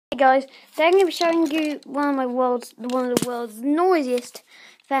guys, today I'm going to be showing you one of the world's noisiest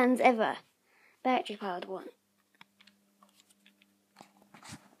fans ever. Battery powered one.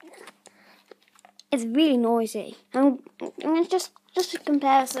 It's really noisy. I'm going to just a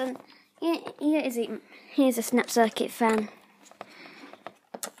comparison. Here's a snap circuit fan.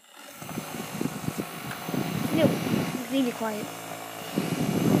 It's really quiet.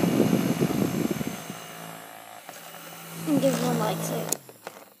 And everyone likes it.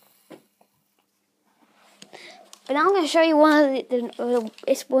 But now I'm going to show you one of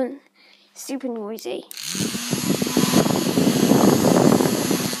this one super noisy.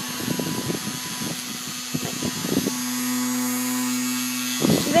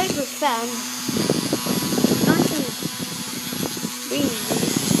 It's a very good fan. Nice and really.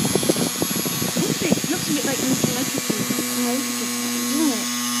 It looks a bit like an isn't it?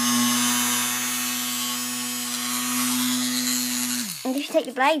 And if you take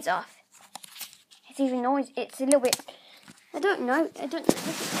the blades off, it's even noisy. It's a little bit. I don't know if it's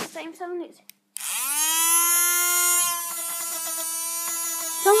the same sound. It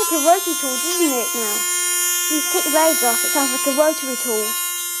sounds like a rotary tool, doesn't it? Now, if you take the blades off, it sounds like a rotary tool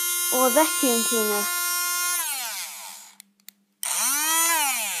or a vacuum cleaner.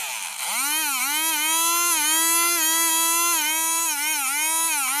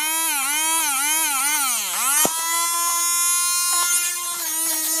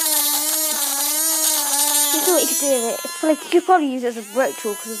 You see what you could do with it. It's like you could probably use it as a work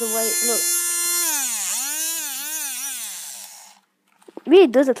tool because of the way it looks. It really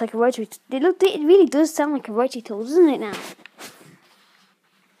does look like a rotary. It really does sound like a rotary tool, doesn't it? Now,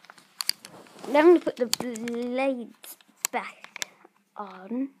 then I'm going to put the blades back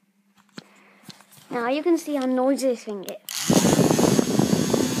on. Now you can see how noisy this thing gets.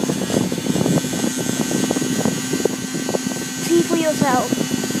 See for yourself.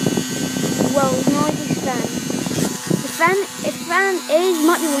 Well, noisiest fan. The fan is, you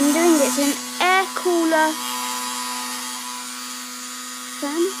might be wondering, it's an air cooler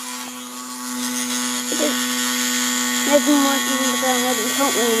fan. There's more in the ground there that you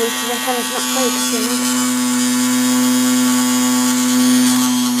can't really read because the camera's not focusing.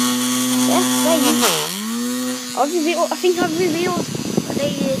 Yeah, there you go. I think I've revealed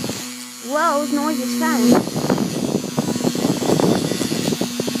the world's noisiest fan.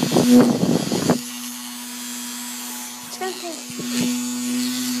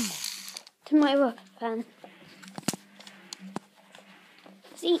 To my other fan.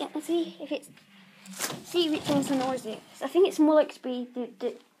 See which one's the noisiest. I think it's more like to be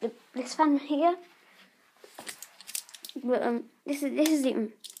this fan here. But this is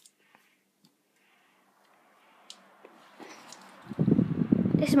it.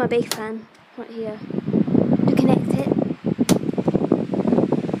 This is my big fan right here. To connect it.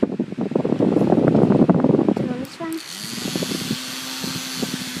 Turn on this fan.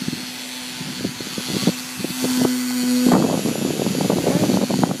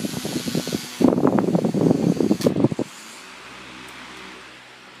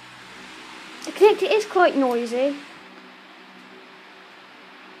 The connector is quite noisy,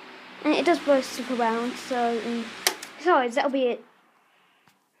 and it does blow stuff around, so besides, that'll be it.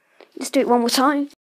 Let's do it one more time.